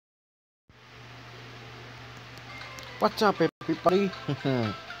What's up, everybody?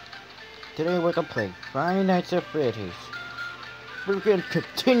 Today we're gonna play Five Nights at Freddy's. We're gonna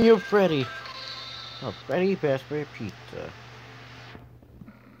continue Freddy. Oh, Freddy Fazbear Pizza.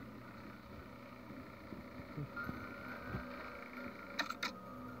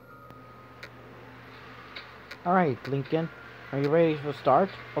 Alright, Lincoln. Are you ready to start?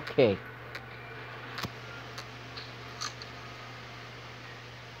 Okay.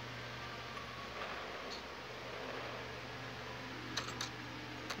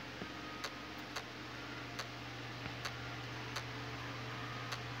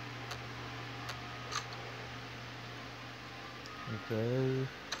 Okay.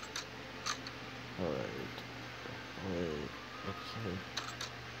 Alright. Wait. Okay.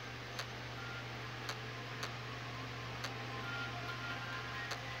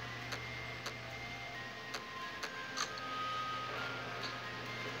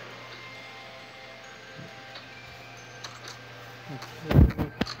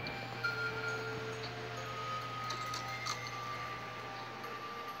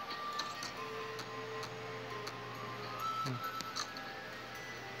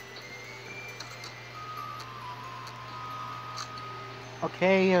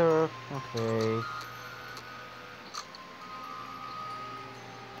 Okay, okay.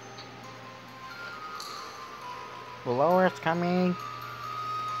 Blower's coming.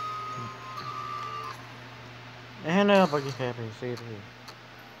 And but you happy to see it here.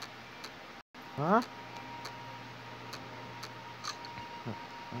 Huh?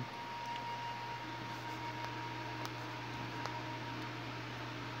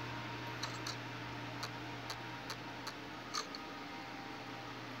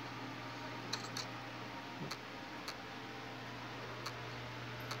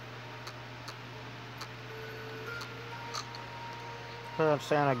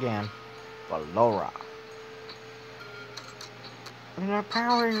 Sound again. Valora. And our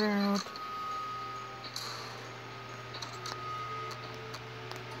power is out.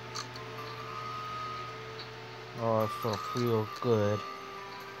 Oh, it still feels good.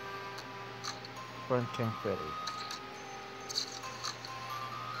 Front tank ready.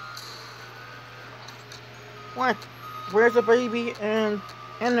 What? Where's the baby and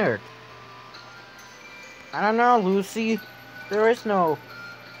Ennard? I don't know, Lucy. There is no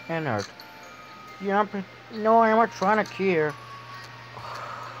Ennard. Yep. No animatronic here.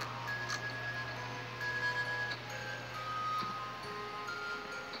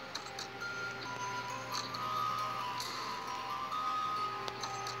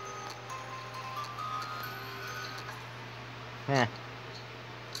 Heh.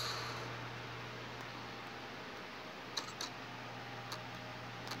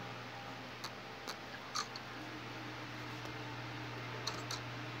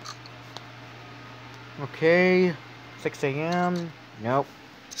 Okay. 6 a.m. Nope.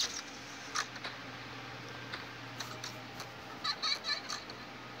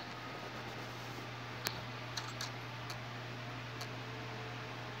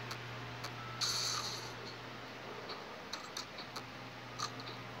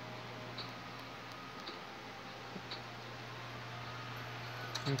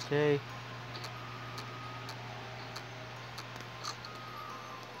 Okay.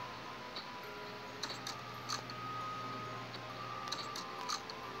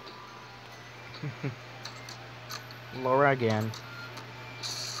 Laura again.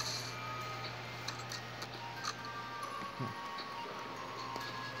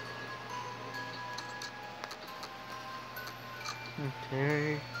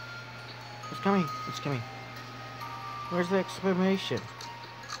 Okay. It's coming. It's coming. Where's the exclamation?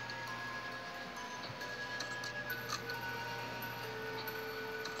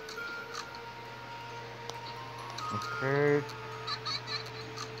 Okay.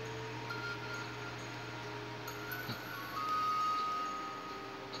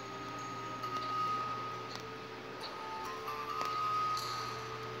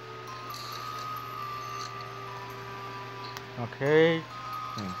 Okay.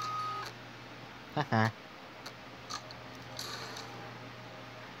 Haha.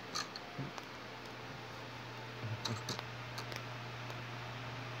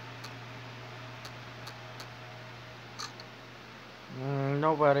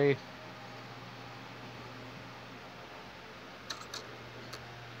 Nobody.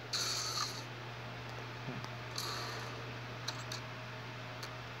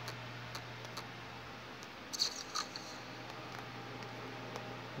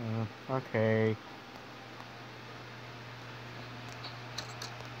 Okay.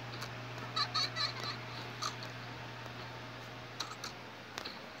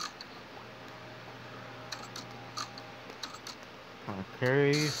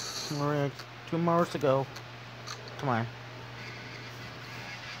 Okay, we're at 2 more to go. Come on.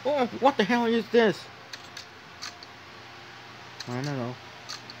 Oh, what the hell is this? I don't know.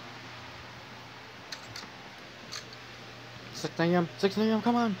 6 a.m. 6 a.m.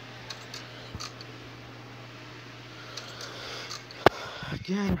 Come on.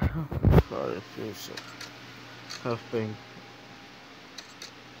 Again. God, it feels so huffing.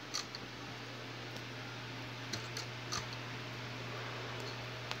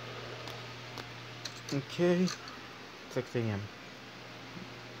 Okay. 6 a.m.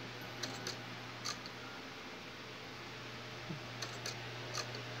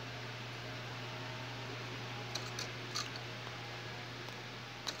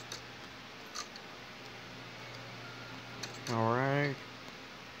 Alright.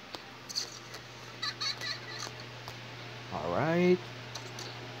 Alright.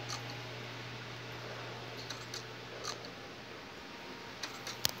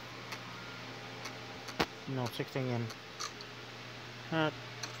 No, 6 a.m.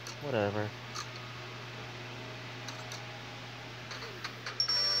 Whatever.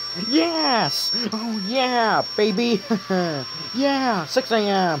 Yes! Oh yeah, baby! Yeah, 6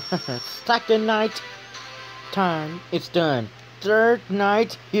 a.m. Second night time, it's done. Third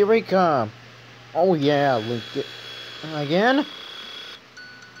night, here we come. Oh yeah, Link. Again?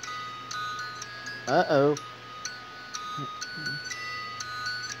 Uh-oh.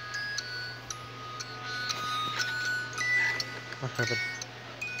 What happened?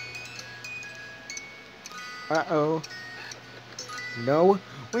 Uh-oh. No?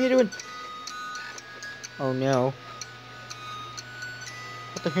 What are you doing? Oh no.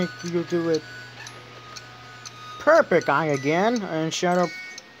 What the heck do you do it? Perfect eye again! And shut up,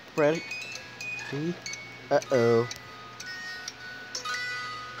 Freddy. See? Uh-oh.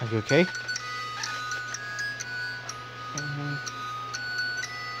 Are you okay?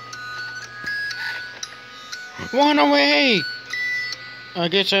 Run away! I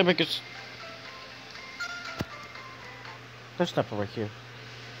guess I because let's stop over here.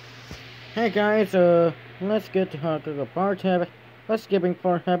 Hey guys, let's get to the part having. Let's skipping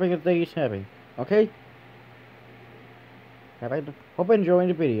for having a day's having. Okay? Hope you enjoying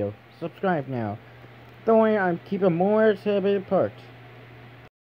the video. Subscribe now. Don't worry, I'm keeping more having parts.